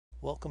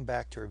Welcome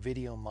back to our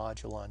video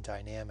module on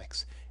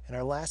dynamics. In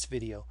our last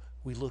video,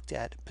 we looked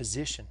at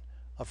position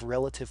of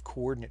relative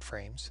coordinate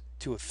frames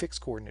to a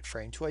fixed coordinate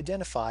frame to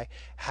identify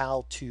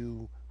how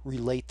to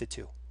relate the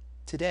two.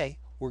 Today,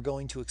 we're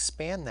going to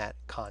expand that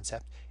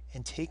concept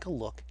and take a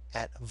look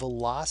at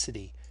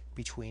velocity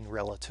between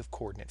relative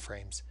coordinate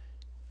frames.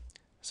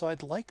 So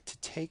I'd like to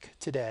take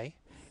today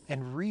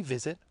and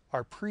revisit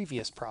our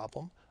previous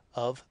problem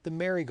of the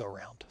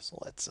merry-go-round.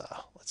 So let's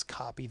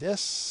copy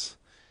this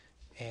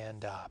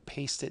and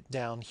paste it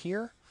down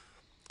here,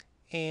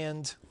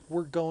 and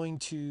we're going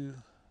to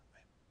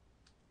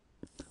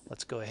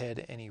let's go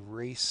ahead and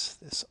erase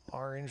this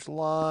orange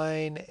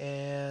line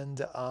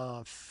and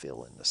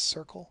fill in the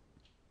circle.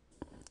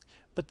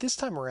 But this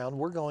time around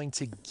we're going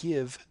to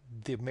give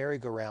the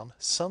merry-go-round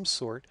some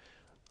sort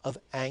of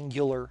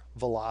angular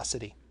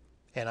velocity,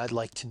 and I'd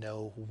like to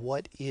know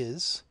what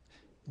is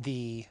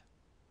the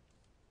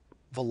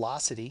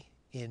velocity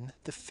in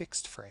the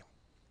fixed frame.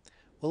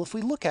 Well, if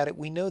we look at it,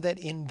 we know that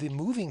in the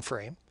moving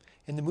frame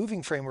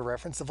of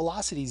reference, the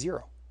velocity is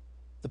 0.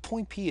 The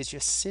point P is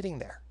just sitting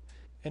there.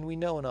 And we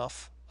know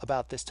enough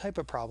about this type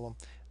of problem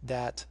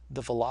that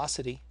the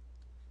velocity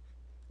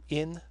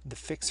in the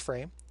fixed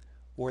frame,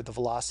 or the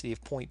velocity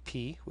of point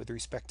P with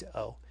respect to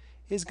O,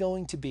 is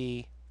going to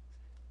be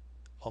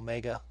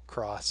omega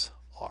cross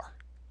r.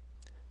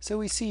 So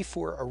we see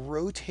for a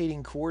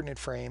rotating coordinate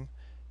frame,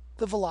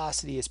 the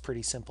velocity is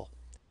pretty simple.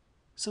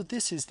 So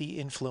this is the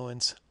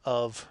influence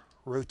of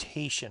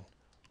rotation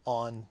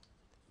on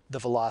the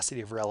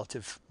velocity of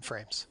relative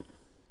frames.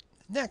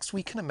 Next,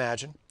 we can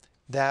imagine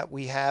that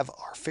we have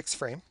our fixed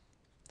frame,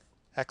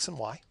 x and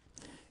y,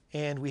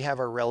 and we have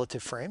our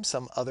relative frame,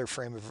 some other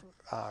frame of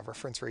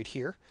reference right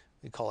here.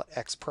 We call it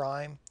x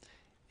prime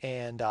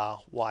and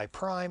y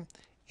prime,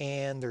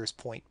 and there's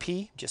point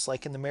P, just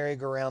like in the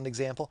merry-go-round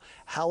example.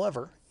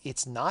 However,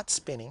 it's not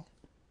spinning,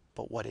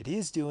 but what it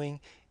is doing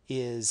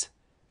is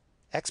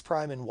x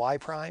prime and y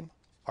prime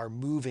are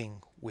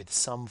moving with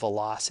some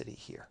velocity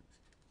here.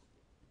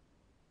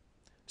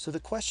 So the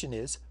question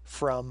is,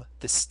 from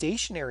the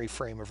stationary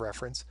frame of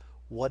reference,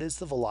 what is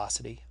the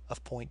velocity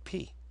of point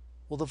P?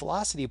 Well, the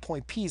velocity of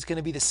point P is going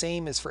to be the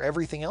same as for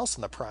everything else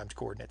in the primed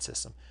coordinate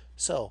system.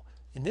 So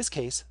in this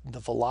case, the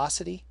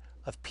velocity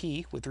of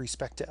P with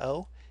respect to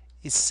O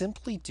is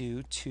simply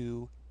equal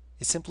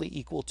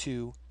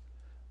to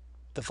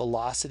the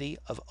velocity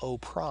of O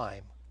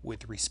prime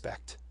with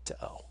respect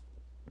to O.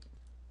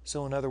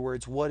 So in other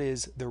words, what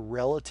is the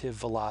relative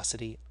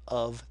velocity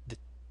of the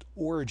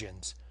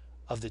origins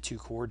of the two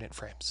coordinate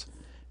frames?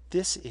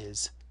 This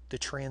is the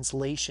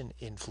translation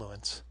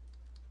influence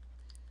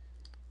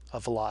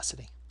of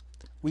velocity.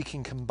 We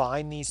can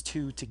combine these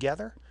two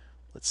together.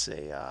 Let's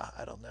say,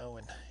 I don't know,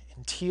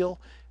 in teal,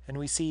 and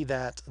we see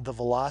that the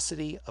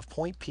velocity of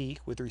point P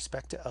with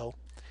respect to O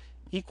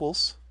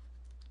equals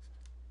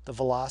the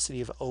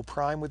velocity of O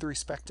prime with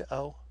respect to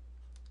O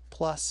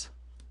plus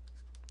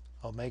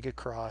omega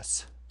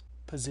cross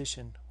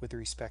position with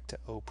respect to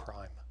O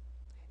prime.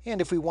 And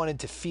if we wanted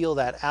to feel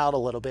that out a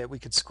little bit, we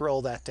could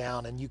scroll that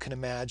down, and you can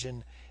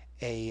imagine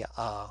a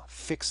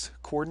fixed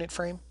coordinate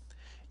frame.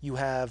 You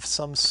have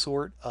some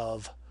sort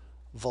of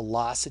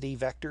velocity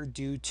vector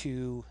due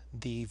to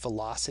the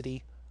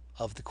velocity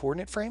of the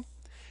coordinate frame.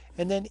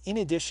 And then in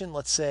addition,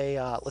 let's say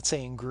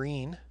in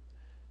green,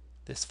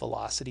 this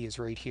velocity is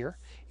right here.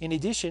 In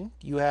addition,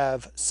 you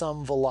have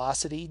some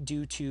velocity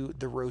due to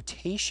the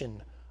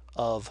rotation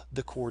of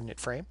the coordinate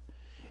frame.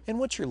 And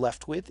what you're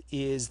left with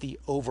is the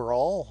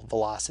overall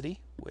velocity,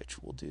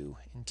 which we'll do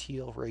in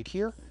teal right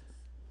here,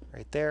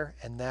 right there.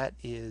 And that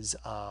is,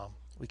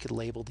 we could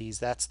label these,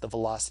 that's the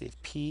velocity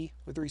of P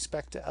with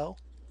respect to O.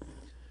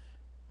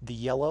 The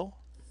yellow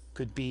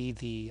could be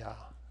the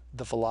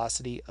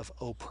velocity of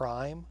O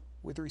prime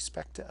with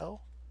respect to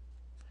O.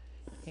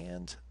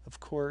 And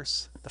of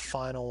course, the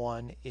final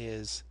one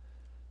is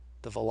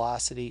the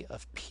velocity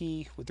of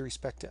P with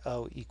respect to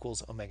O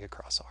equals omega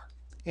cross r.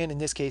 And in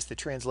this case, the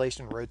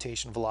translation and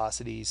rotation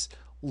velocities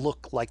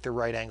look like they're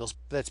right angles,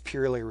 but that's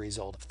purely a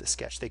result of the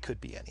sketch. They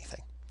could be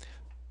anything.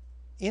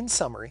 In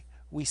summary,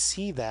 we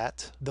see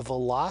that the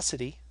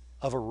velocity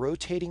of a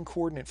rotating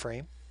coordinate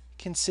frame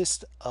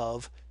consists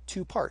of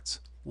two parts.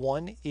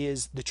 One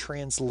is the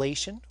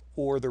translation,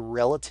 or the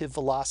relative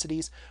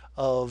velocities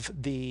of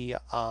the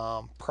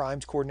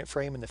primed coordinate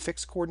frame and the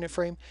fixed coordinate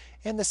frame.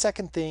 And the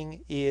second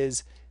thing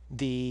is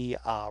the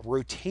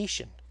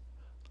rotation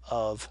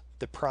of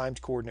the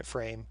primed coordinate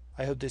frame.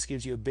 I hope this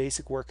gives you a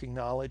basic working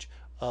knowledge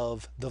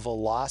of the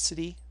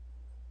velocity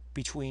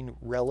between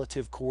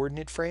relative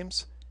coordinate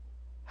frames,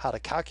 how to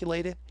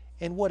calculate it,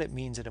 and what it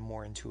means at a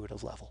more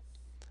intuitive level.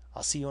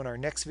 I'll see you in our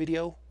next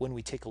video when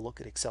we take a look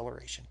at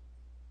acceleration.